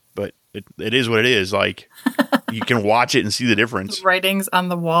mad, but it is what it is. Like, you can watch it and see the difference. The writing's on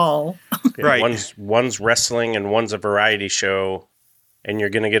the wall. Right. One's wrestling and one's a variety show. And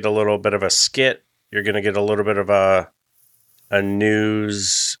you're going to get a little bit of a skit. You're going to get a little bit of a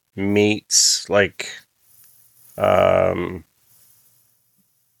news meets, like,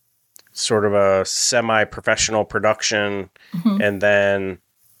 sort of a semi-professional production. Mm-hmm. And then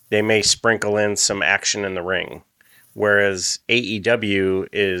they may sprinkle in some action in the ring. Whereas AEW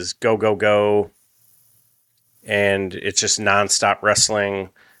is go, go, go. And it's just nonstop wrestling.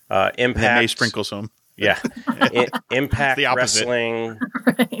 Impact. They may sprinkle some. Yeah. Impact Wrestling.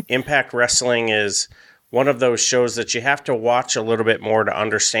 Right. Impact Wrestling is one of those shows that you have to watch a little bit more to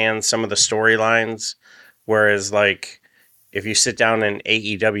understand some of the storylines. Whereas, like, if you sit down in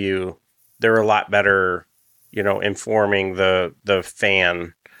AEW, they're a lot better, informing the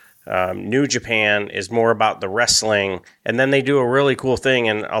fan. New Japan is more about the wrestling. And then they do a really cool thing.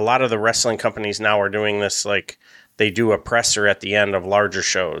 And a lot of the wrestling companies now are doing this, like, they do a presser at the end of larger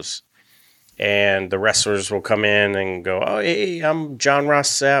shows. And the wrestlers will come in and go, oh, hey, I'm John Ross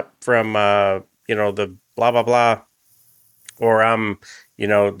Sapp from, the blah, blah, blah. Or I'm,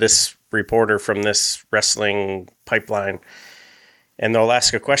 this reporter from this wrestling pipeline. And they'll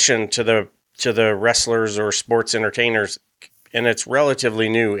ask a question to the wrestlers or sports entertainers. And it's relatively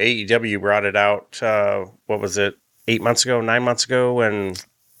new. AEW brought it out, 9 months ago? And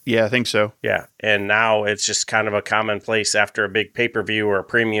yeah, I think so. Yeah. And now it's just kind of a commonplace after a big pay-per-view or a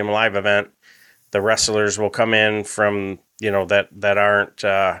premium live event. The wrestlers will come in from, that aren't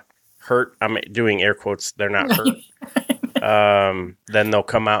hurt. I'm doing air quotes. They're not hurt. Then they'll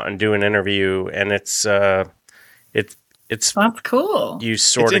come out and do an interview, and it's that's cool. You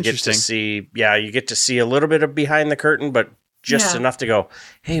sort of get to see, you get to see a little bit of behind the curtain, but just enough to go,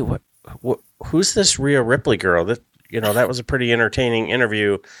 hey, what who's this Rhea Ripley girl? That was a pretty entertaining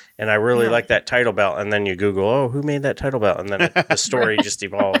interview, and I really like that title belt. And then you Google, oh, who made that title belt? And then the story just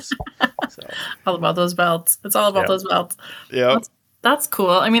evolves. So. All about those belts. It's all about those belts. Yeah. That's cool.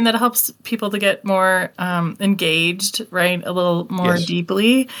 I mean, that helps people to get more engaged, right? A little more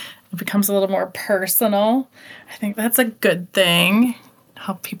deeply. It becomes a little more personal. I think that's a good thing.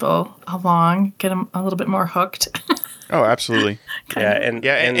 Help people along, get them a little bit more hooked. Oh, absolutely. And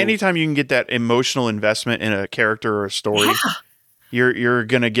anytime you can get that emotional investment in a character or a story, you're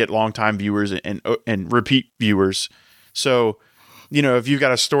going to get longtime viewers and repeat viewers. So, if you've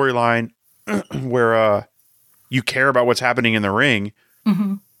got a storyline where you care about what's happening in the ring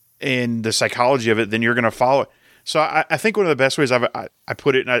and the psychology of it, then you're going to follow it. So I think one of the best ways I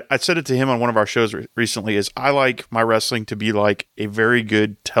put it, and I said it to him on one of our shows recently, is I like my wrestling to be like a very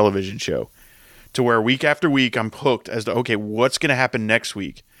good television show, to where week after week I'm hooked as to, okay, what's going to happen next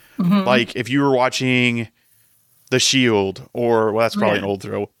week? Mm-hmm. Like if you were watching The Shield, or, well, that's probably an old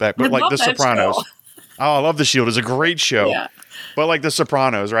throwback, but like The Sopranos. Show. Oh, I love The Shield. It's a great show. Yeah. But like The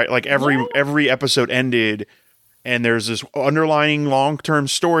Sopranos, right? Like every episode ended, and there's this underlying long-term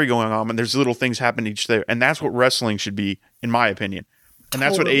story going on, and there's little things happen each day. And that's what wrestling should be, in my opinion. And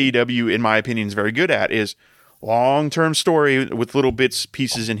that's what AEW, in my opinion, is very good at, is long-term story with little bits,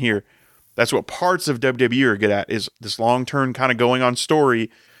 pieces in here. That's what parts of WWE are good at, is this long-term kind of going on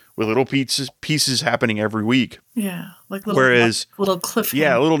story with little pieces happening every week. Yeah. Like little cliff.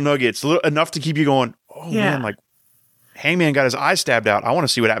 Yeah, little nuggets, enough to keep you going, man, like, Hangman got his eye stabbed out. I want to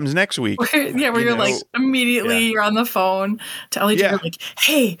see what happens next week. Where you're like, immediately you're on the phone to Elli Jare, like,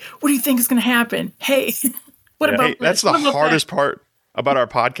 hey, what do you think is going to happen? Hey, what about this? That's the hardest part about our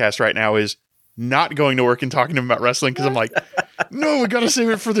podcast right now, is not going to work and talking to him about wrestling, because I'm like, no, we got to save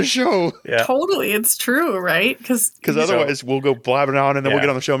it for the show. Yeah. Totally. It's true, right? Because otherwise we'll go blabbing on, and then we'll get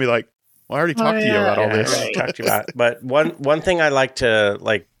on the show and be like, well, I already talked to you about all this. Right. Talked to you about it. But one thing I like to,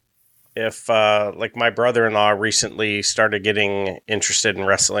 like, if like my brother-in-law recently started getting interested in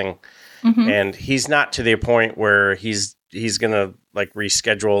wrestling, and he's not to the point where he's going to like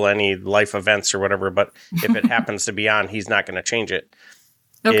reschedule any life events or whatever, but if it happens to be on, he's not going to change it.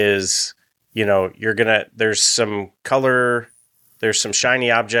 Is, there's some color, there's some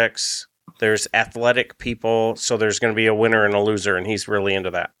shiny objects, there's athletic people, so there's going to be a winner and a loser, and he's really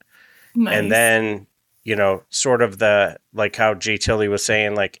into that. Nice. And then, sort of like how Jay Tilly was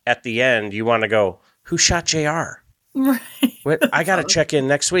saying, like at the end, you want to go, who shot JR? Right. I got to check in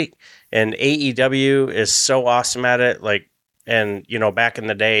next week. And AEW is so awesome at it. Like, and back in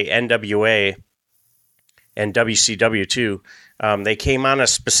the day, NWA and WCW too, they came on a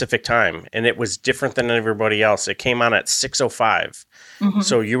specific time, and it was different than everybody else. It came on at 6:05. Mm-hmm.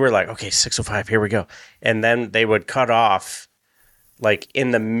 So you were like, okay, 6:05, here we go. And then they would cut off like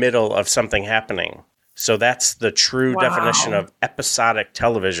in the middle of something happening. So that's the true definition of episodic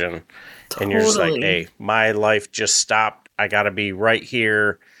television. Totally. And you're just like, hey, my life just stopped. I got to be right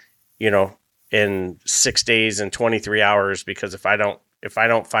here, in 6 days and 23 hours, because if I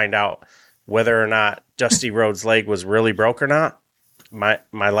don't find out whether or not Dusty Rhodes' leg was really broke or not, my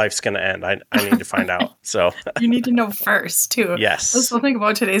life's going to end. I need to find out. So you need to know first too. Yes. That's one thing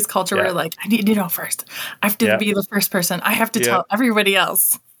about today's culture where like, I need to know first. I have to be the first person. I have to tell everybody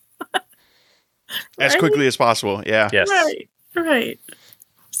else. As quickly as possible. Yeah. Yes. Right.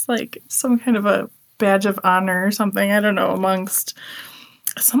 It's like some kind of a badge of honor or something. I don't know,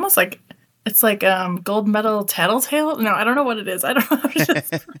 it's almost like gold medal tattletale. No, I don't know what it is. I don't know how to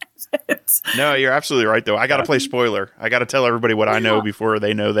describe it. No, you're absolutely right though. I got to play spoiler. I got to tell everybody what I know before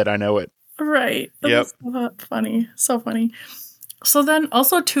they know that I know it. Right. That's funny. So funny. So then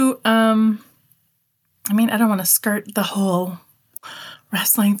also too, I don't want to skirt the whole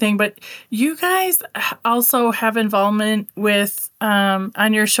wrestling thing, but you guys also have involvement with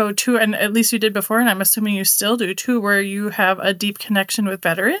on your show too, and at least you did before, and I'm assuming you still do too, where you have a deep connection with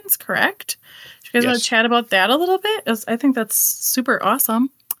veterans, correct? Do you guys want to chat about that a little bit? I think that's super awesome,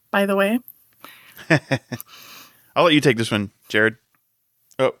 by the way. I'll let you take this one, Jared.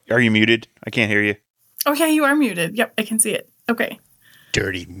 Oh, are you muted? I can't hear you. Oh yeah, you are muted. Yep, I can see it. Okay.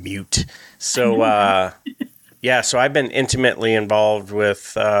 Dirty mute. So yeah, so I've been intimately involved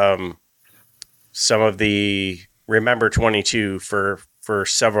with some of the Remember 22 for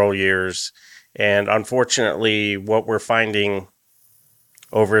several years. And unfortunately, what we're finding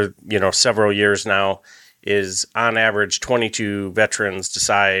over, several years now is on average 22 veterans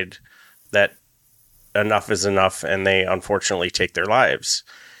decide that enough is enough, and they unfortunately take their lives.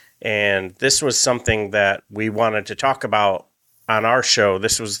 And this was something that we wanted to talk about on our show.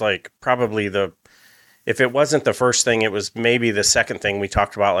 This was like probably if it wasn't the first thing, it was maybe the second thing we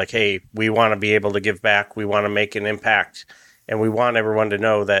talked about. Like, hey, we want to be able to give back. We want to make an impact. And we want everyone to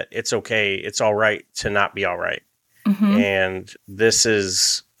know that it's okay. It's all right to not be all right. Mm-hmm. And this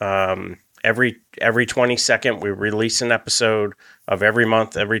is every 22nd, we release an episode of every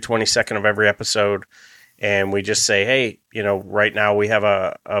month, every 22nd of every episode. And we just say, hey, right now we have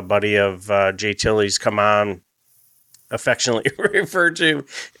a buddy of Jay Tilley's come on, affectionately referred to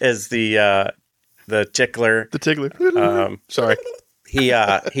as the tickler. The tickler. Sorry.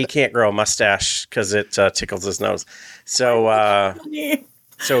 He can't grow a mustache because it tickles his nose. So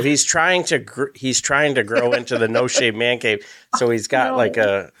so he's trying to grow into the no shave man cave. So he's got like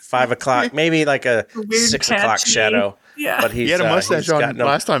a 5 o'clock, maybe like a 6 o'clock shadow. Yeah, but he had a mustache on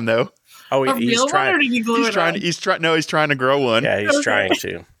last time though. Oh, he's trying. Or did he glue he's trying to grow one. Yeah, he's trying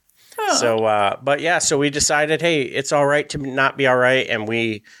to. So, but yeah, so we decided, hey, it's all right to not be all right, and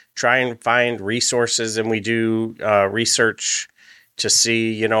we try and find resources, and we do research to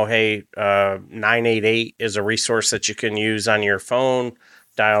see, hey, 988 is a resource that you can use on your phone.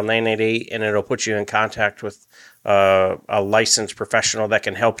 Dial 988, and it'll put you in contact with a licensed professional that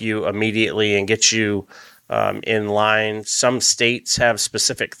can help you immediately and get you in line. Some states have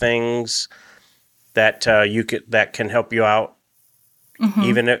specific things that that can help you out. Mm-hmm.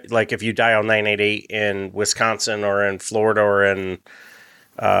 Even if you dial 988 in Wisconsin or in Florida or in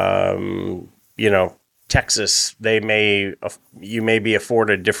Texas, you may be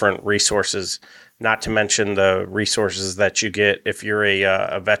afforded different resources. Not to mention the resources that you get if you're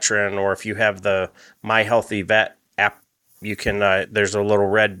a veteran, or if you have the My Healthy Vet app. You can there's a little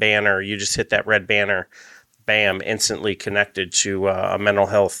red banner. You just hit that red banner, bam, instantly connected to a mental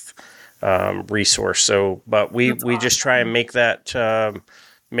health resource. So, but we just try and make that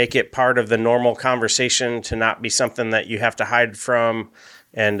make it part of the normal conversation, to not be something that you have to hide from,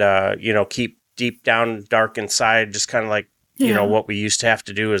 and keep deep down dark inside, just kind of like what we used to have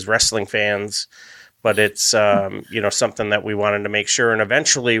to do as wrestling fans. But it's something that we wanted to make sure. And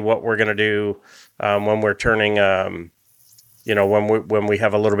eventually what we're going to do when we're turning when we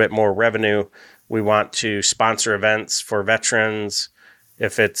have a little bit more revenue, we want to sponsor events for veterans.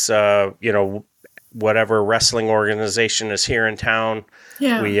 If it's whatever wrestling organization is here in town,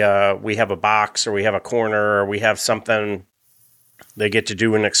 we have a box, or we have a corner, or we have something. They get to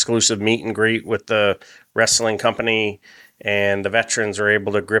do an exclusive meet and greet with the wrestling company, and the veterans are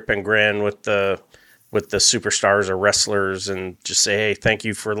able to grip and grin with the superstars or wrestlers, and just say, hey, thank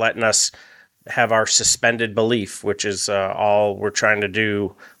you for letting us have our suspended belief, which is all we're trying to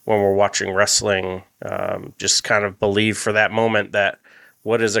do when we're watching wrestling. Just kind of believe for that moment that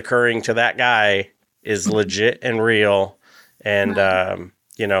what is occurring to that guy is legit and real. And,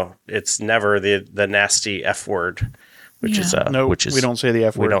 it's never the nasty F word, which is, no, which is, we don't say the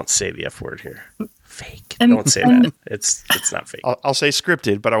F word. We don't say the F word here. Fake. Don't say that. It's not fake. I'll say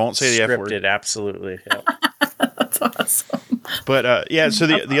scripted, but I won't say the F word. Scripted, absolutely. Yeah. That's awesome. But so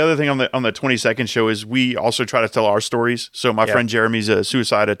the other thing on the 22nd show is we also try to tell our stories. So my friend Jeremy's a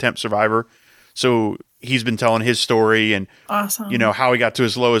suicide attempt survivor. So he's been telling his story and awesome. How he got to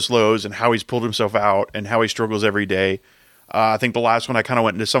his lowest lows and how he's pulled himself out and how he struggles every day. I think the last one I kind of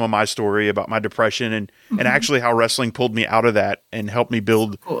went into some of my story about my depression and actually how wrestling pulled me out of that and helped me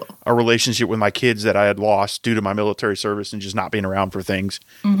build a relationship with my kids that I had lost due to my military service and just not being around for things.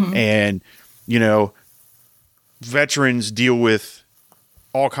 And, veterans deal with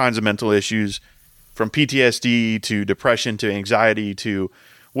all kinds of mental issues from PTSD to depression to anxiety to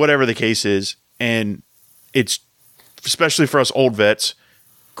whatever the case is. And it's, especially for us old vets,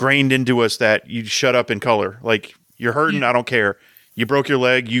 grained into us that you shut up and color. Like, you're hurting, I don't care. You broke your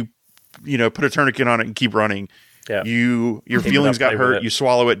leg, you put a tourniquet on it and keep running. Yeah. Your feelings got hurt, you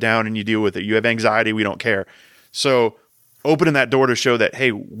swallow it down and you deal with it. You have anxiety, we don't care. So opening that door to show that,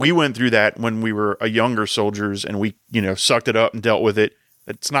 hey, we went through that when we were younger soldiers and we, sucked it up and dealt with it.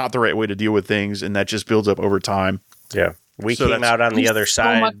 It's not the right way to deal with things, and that just builds up over time. Yeah. We came out on the other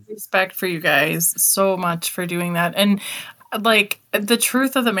side. So much respect for you guys. So much for doing that. And the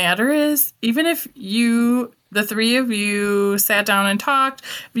truth of the matter is, even if the three of you sat down and talked,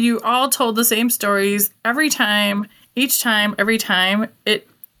 you all told the same stories every time, every time,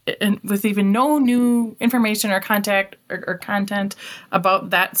 and with even no new information or contact or content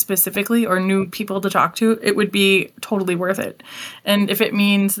about that specifically or new people to talk to, it would be totally worth it. And if it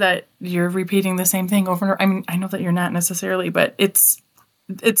means that you're repeating the same thing over and over, I mean, I know that you're not necessarily, but it's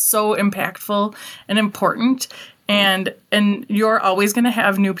so impactful and important. And you're always going to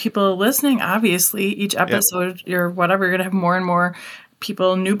have new people listening, obviously. Each episode, you're going to have more and more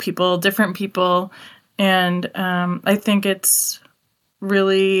people, new people, different people. And I think it's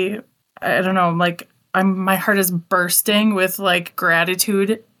really, I don't know, my heart is bursting with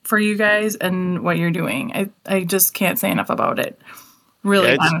gratitude for you guys and what you're doing. I just can't say enough about it.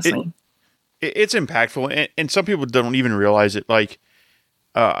 Really, honestly. It's impactful. And some people don't even realize it. I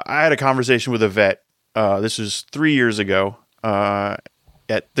had a conversation with a vet. This was 3 years ago at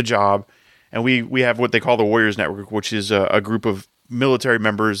the job, and we have what they call the Warriors Network, which is a group of military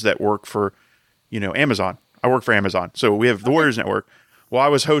members that work for, Amazon. I work for Amazon, so we have the Warriors Network. Well, I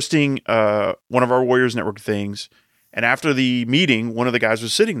was hosting one of our Warriors Network things, and after the meeting, one of the guys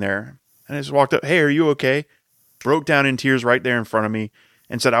was sitting there, and I just walked up, "Hey, are you okay?" Broke down in tears right there in front of me,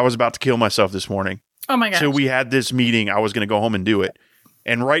 and said, "I was about to kill myself this morning." Oh my gosh! So we had this meeting. I was going to go home and do it.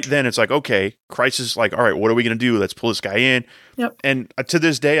 And right then it's okay, crisis, all right, what are we going to do? Let's pull this guy in. Yep. And to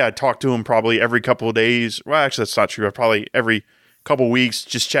this day, I talk to him probably every couple of days. Well, actually, that's not true. I probably every couple of weeks,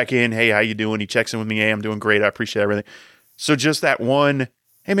 just check in. Hey, how you doing? He checks in with me. Hey, I'm doing great. I appreciate everything. So just that one,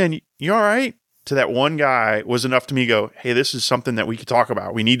 hey man, you all right? To that one guy was enough to me go, hey, this is something that we could talk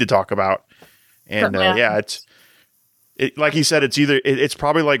about. We need to talk about. And it's like he said, it's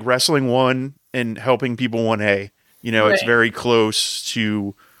probably like wrestling one and helping people one. Hey, it's very close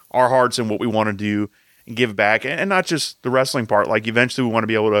to our hearts and what we want to do and give back. And not just the wrestling part. Eventually we want to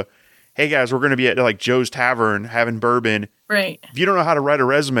be able to, hey guys, we're going to be at Joe's Tavern having bourbon. Right. If you don't know how to write a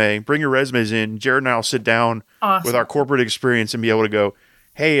resume, bring your resumes in. Jared and I will sit down with our corporate experience and be able to go,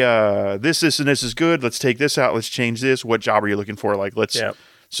 hey, this, and this is good. Let's take this out. Let's change this. What job are you looking for?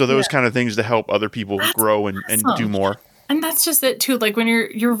 So those kind of things to help other people grow and do more. And that's just it too. When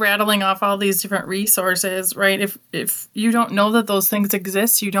you're rattling off all these different resources, right? If you don't know that those things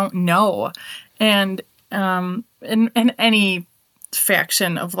exist, you don't know. And in any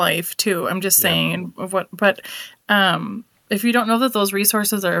faction of life too, I'm just saying but if you don't know that those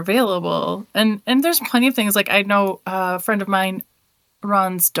resources are available, and there's plenty of things. I know a friend of mine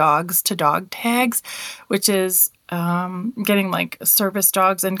runs dogs to dog tags, which is getting service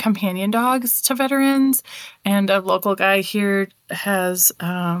dogs and companion dogs to veterans. And a local guy here has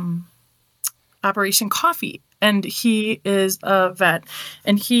Operation Coffee, and he is a vet,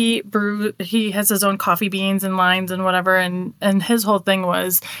 and he has his own coffee beans and lines and whatever. And his whole thing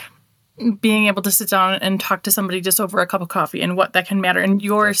was being able to sit down and talk to somebody just over a cup of coffee and what that can matter. And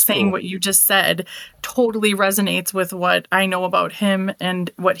you're saying cool. What you just said totally resonates with what I know about him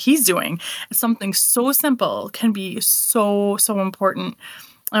and what he's doing. Something so simple can be so, so important,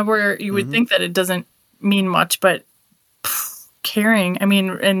 where you would think that it doesn't mean much, but caring. I mean,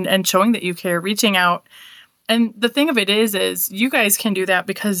 and showing that you care, reaching out. And the thing of it is you guys can do that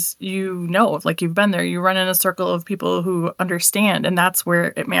because like you've been there, you run in a circle of people who understand, and that's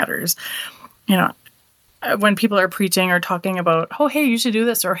where it matters. You know, when people are preaching or talking about, oh, hey, you should do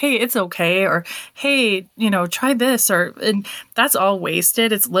this, or hey, it's okay, or hey, try this, and that's all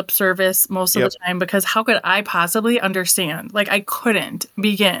wasted. It's lip service most of the time, because how could I possibly understand? Like, I couldn't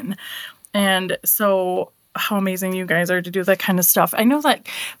begin. And so how amazing you guys are to do that kind of stuff. I know that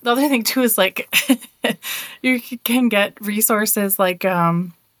the other thing too is like you can get resources like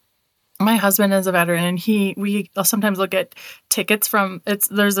my husband is a veteran, and we sometimes look at tickets from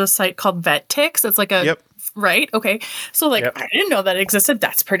there's a site called Vet Tix. It's like a right. Okay. So like I didn't know that existed.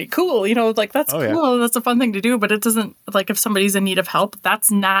 That's pretty cool. Like that's cool. Yeah. That's a fun thing to do, but it doesn't, like, if somebody's in need of help, that's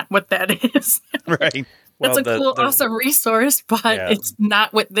not what that is. Right. That's a cool, awesome resource, but it's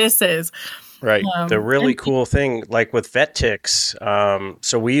not what this is. Right. The really cool thing, like with Vet Tix,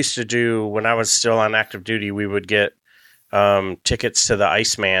 so we used to do, when I was still on active duty, we would get tickets to the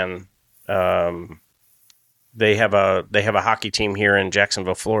Iceman. They have a hockey team here in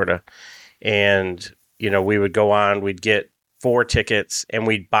Jacksonville, Florida, and we would go on. We'd get 4 tickets, and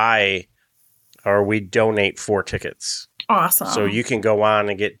we'd donate 4 tickets. Awesome. So you can go on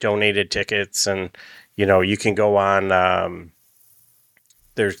and get donated tickets, and you can go on.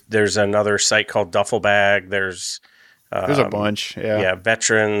 There's another site called Duffel Bag. There's a bunch. Yeah.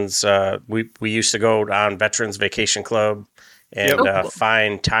 Veterans. We used to go on Veterans Vacation Club and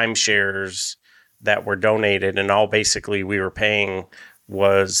find timeshares that were donated, and all basically we were paying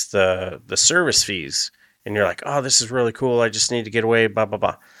was the service fees. And you're like, oh, this is really cool. I just need to get away. Blah blah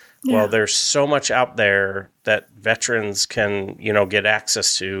blah. Yeah. Well, there's so much out there that veterans can get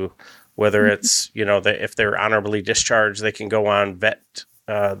access to. Whether it's if they're honorably discharged, they can go on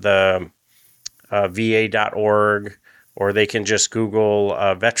VA.org, or they can just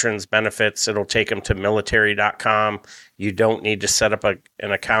Google veterans benefits. It'll take them to military.com. You don't need to set up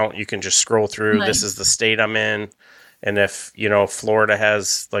an account. You can just scroll through. Nice. This is the state I'm in. And if, Florida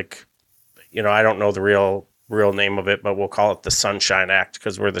has I don't know the real name of it, but we'll call it the Sunshine Act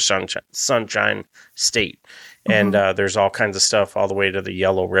because we're the Sunshine State. And there's all kinds of stuff all the way to the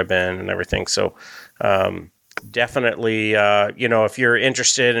yellow ribbon and everything. So definitely, if you're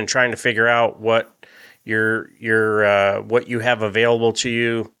interested in trying to figure out what what you have available to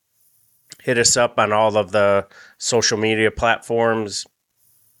you, hit us up on all of the social media platforms.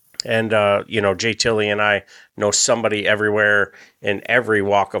 And, Jay Tilley and I know somebody everywhere in every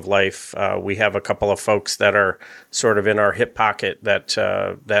walk of life. We have a couple of folks that are sort of in our hip pocket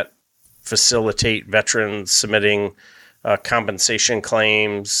that facilitate veterans submitting compensation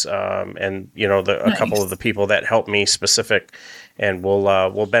claims, and a couple of the people that help me specific, and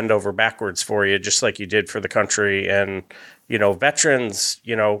we'll bend over backwards for you, just like you did for the country. And veterans,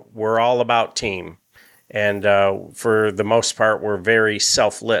 we're all about team, and for the most part, we're very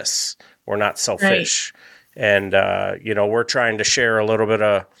selfless. We're not selfish, right. And we're trying to share a little bit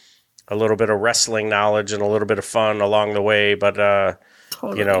of wrestling knowledge and a little bit of fun along the way, but.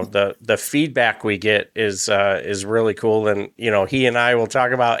 Totally. The feedback we get is really cool. And, he and I will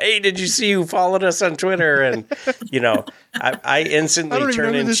talk about, hey, did you see who followed us on Twitter? And, I instantly turn into... I don't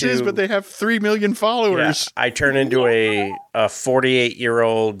even know who this is, but they have 3 million followers. Yeah, I turn into a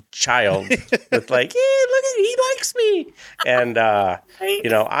 48-year-old child with like, hey, look at, he likes me. And,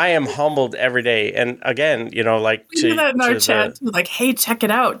 I am humbled every day. And again, like we do that in our chat too, like, hey, check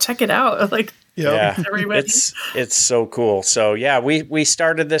it out. Like, yeah, it's so cool. So yeah, we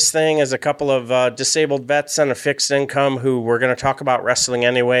started this thing as a couple of disabled vets on a fixed income who were going to talk about wrestling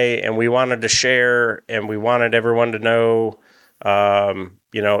anyway, and we wanted to share, and we wanted everyone to know,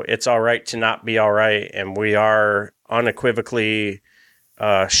 it's all right to not be all right, and we are unequivocally,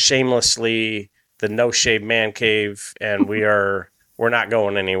 shamelessly the No Shave Man Cave, and we're not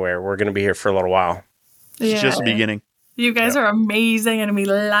going anywhere. We're going to be here for a little while. It's just the beginning. You guys are amazing, and we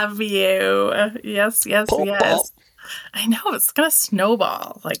love you. Yes. I know, it's going to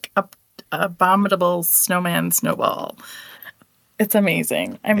snowball, like a abominable snowman snowball. It's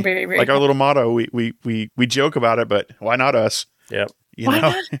amazing. I'm very, very like happy. Our little motto. We joke about it, but why not us? Yep.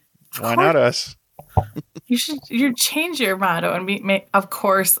 Why not us? You change your motto and be of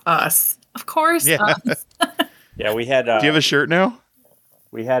course us. Of course us. Yeah, we had. Do you have a shirt now?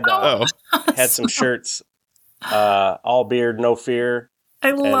 We had had some shirts. All beard, no fear.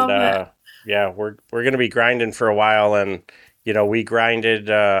 I love that. Yeah, we're going to be grinding for a while, and we grinded.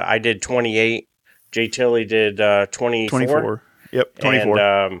 I did 28. Jay Tilley did 24. 24. Yep, 24.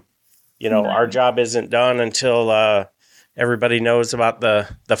 And our job isn't done until everybody knows about the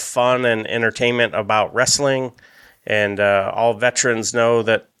fun and entertainment about wrestling. And all veterans know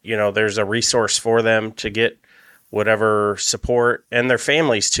that, there's a resource for them to get whatever support, and their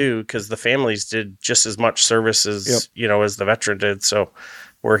families too, because the families did just as much service as, as the veteran did. So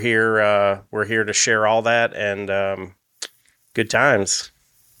we're here to share all that, and good times.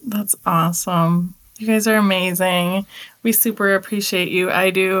 That's awesome. You guys are amazing. We super appreciate you.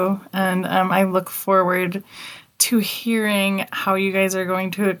 I do. And I look forward to hearing how you guys are going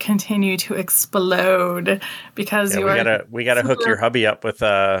to continue to explode, because we gotta hook your hubby up with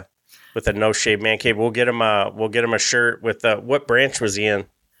a No Shave Man Cave. We'll get him a shirt with what branch was he in?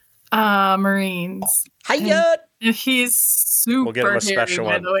 Marines. Hiya! And he's super We'll get him a special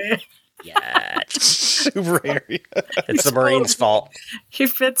hairy, one. by the way. Yeah. Super hairy. It's the Marines' fault. He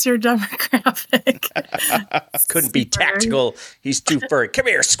fits your demographic. Couldn't be tactical. He's too furry. Come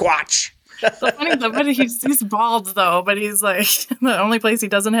here, Squatch. The funny, he's bald though, but he's like, the only place he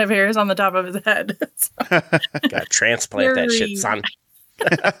doesn't have hair is on the top of his head. Gotta transplant that shit, son.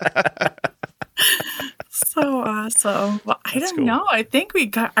 So awesome. Well, I don't cool. know. I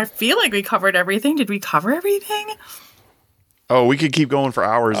feel like we covered everything. Did we cover everything? Oh, we could keep going for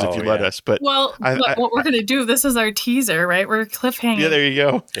hours if you let us. But what we're going to do, this is our teaser, right? We're cliffhanging. Yeah, there you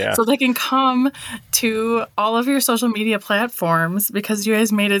go. Yeah. So they can come to all of your social media platforms, because you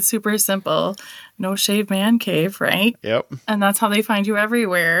guys made it super simple. No Shave Man Cave, right? Yep. And that's how they find you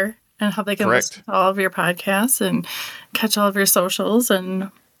everywhere, and how they can listen to all of your podcasts and catch all of your socials and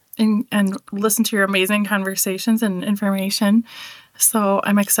listen to your amazing conversations and information. So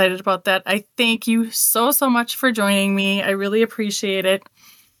I'm excited about that. I thank you so much for joining me. I really appreciate it.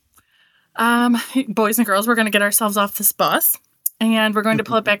 Boys and girls, we're going to get ourselves off this bus, and we're going to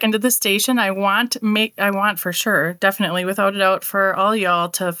pull it back into the station. I want for sure, definitely, without a doubt, for all y'all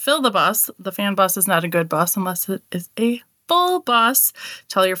to fill the bus. The fan bus is not a good bus unless it is a full bus.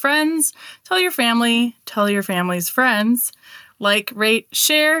 Tell your friends, tell your family, tell your family's friends. Like, rate,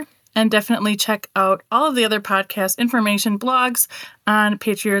 share, and definitely check out all of the other podcast information blogs on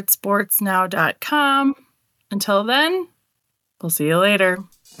patriotsportsnow.com. Until then, we'll see you later.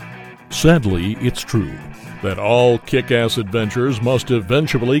 Sadly, it's true that all kick-ass adventures must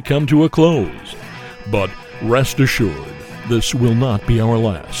eventually come to a close. But rest assured, this will not be our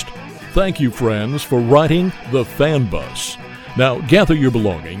last. Thank you, friends, for riding the Fan Bus. Now gather your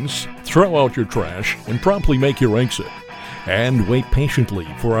belongings, throw out your trash, and promptly make your exit. And wait patiently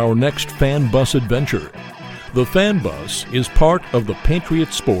for our next Fan Bus adventure. The Fan Bus is part of the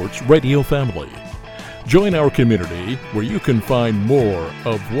Patriot Sports radio family. Join our community where you can find more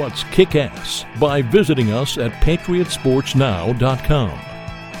of what's kick-ass by visiting us at patriotsportsnow.com.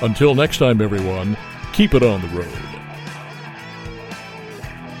 Until next time, everyone, keep it on the road.